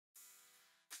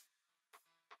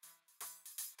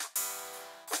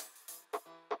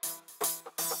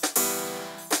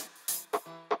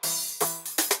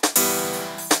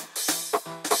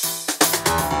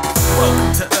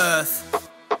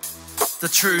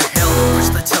true hell in which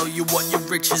they tell you what your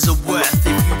riches are worth.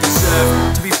 If you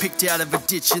deserve to be picked out of a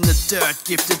ditch in the dirt,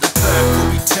 gifted the perk will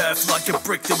be turf like a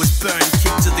brick that was burned,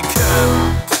 kicked to the curb.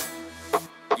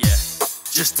 Yeah.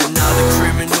 Just another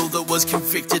criminal that was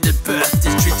convicted at birth.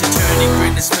 District attorney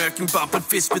grin and smirk and bump and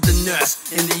fist with the nurse.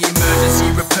 In the emergency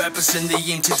repurpose and the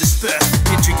ink to disperse.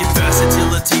 Intricate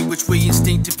versatility which we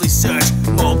instinctively search.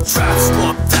 Mob traps,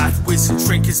 swap that with some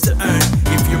trinkets to earn.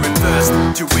 If you're adverse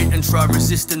to it and try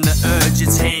resisting the urge,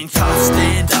 it's handcuffs,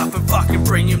 stand up and fucking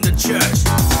bring him to church.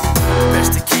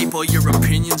 Best to keep all your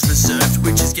opinions reserved.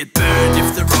 Witches get burned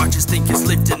if the righteous think it's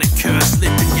lifting a curse.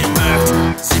 Slip and get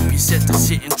murked. Zippy set to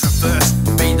sit and traverse.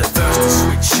 Be the first to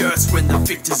switch shirts when the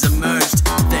victors emerged.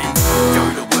 Then go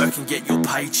to work and get your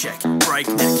paycheck.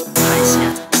 Breakneck pace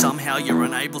yet somehow you're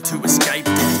unable to escape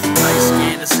debt. They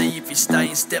scared to see if you stay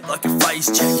in step like a face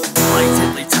check.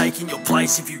 Blatantly taking your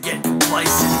place if you get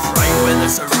complacent. Great weather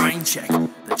so rain check.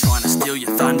 They're trying to steal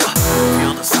your thunder.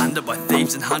 Peeled asunder by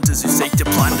thieves and hunters who seek to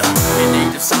plunder. In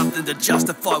need of something to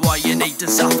justify why you need to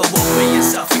suffer while being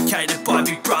suffocated by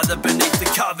Big Brother beneath the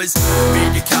covers.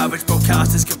 Media coverage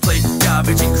broadcasters complete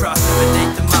garbage encrusted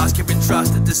beneath the mask of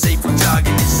entrusted deceitful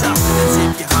jargon is sustenance.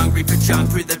 If you're hungry for junk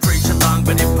food they preach along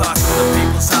but impartial the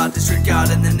people's heart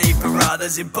disregarding the need for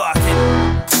others embarking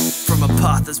from a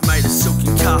path that's made of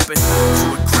silken carpet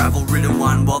to a gravel-ridden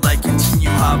one while they continue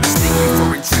harvesting you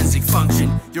for intrinsic function.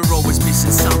 You're always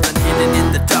missing something hidden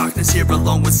in the darkness here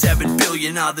along with 7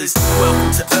 billion others.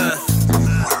 Welcome to Earth.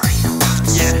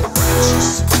 Yeah.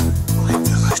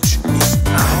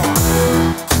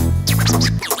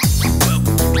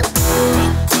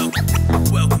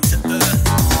 Welcome to Earth.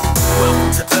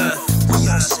 Welcome to Earth. We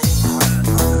are saying hard,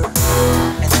 brother,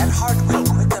 and that heart will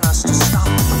quicken us to stop.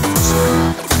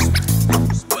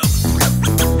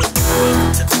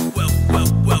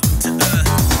 Welcome to Earth.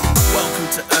 Welcome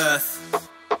to Earth.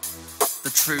 The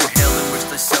true hell in which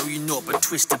they sell you naught but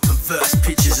twisted, perverse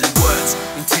pictures and words.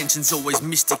 Intentions always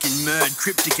mystic and murd,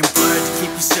 cryptic and blurred to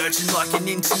keep you searching like an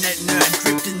internet nerd.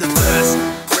 Gripped in the verse,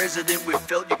 resident we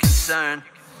felt your concern.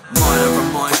 Might I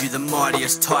remind you the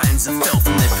mightiest titans have fell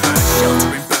from their perch,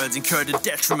 sheltering birds incurred a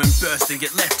detriment burst and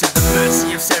get left to the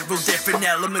mercy of several different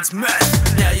elements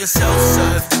mirth. Now you're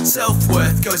self-served,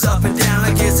 self-worth goes up and down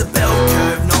like it's a bell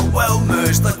curve, not well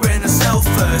merged like we're in a cell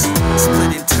first.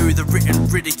 Split in two, the written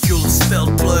ridicule of spelled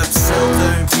blurb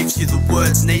seldom gives you the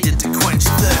words needed to quench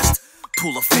thirst.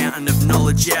 Pull a fountain of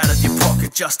knowledge out of your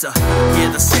pocket just to hear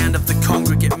the sound of the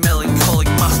congregate melancholic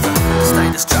muster.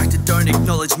 Stay distracted, don't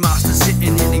acknowledge masters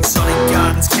sitting in exotic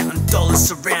gardens counting dollars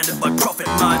surrounded by profit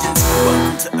margins.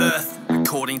 Welcome to Earth.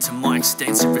 According to my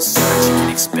extensive research, you can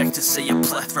expect to see a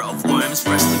plethora of worms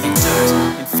wrestling in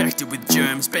dirt, infected with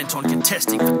germs, bent on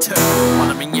contesting for turf.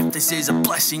 Wondering if this is a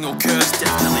blessing or curse,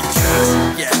 definitely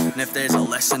curse. Yeah, and if there's a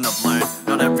lesson I've learned,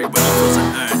 not every wealth was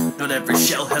an urn, not every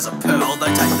shell has a pearl. They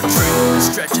take the truth and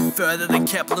stretch it further than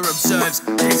Kepler observes.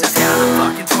 This is how the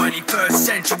fucking 21st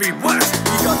century works.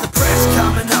 You got the press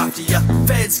coming after you,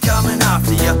 feds coming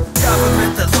after you,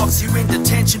 government that locks you in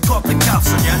detention, pop the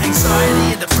cuffs on you,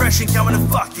 anxiety and depression coming to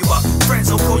fuck you up.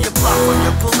 Friends will call you bluff on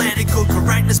your political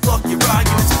correctness, block your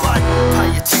arguments, but pay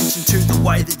attention to the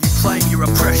way that you claim your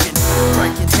oppression.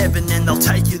 Break in heaven and they'll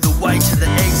take you the way to the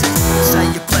exit. Say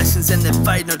your blessings and then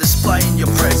fade, no display in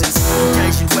your presence.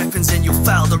 Engage in weapons and you'll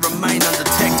fail to remain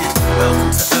undetected.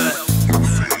 Welcome to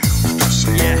Earth.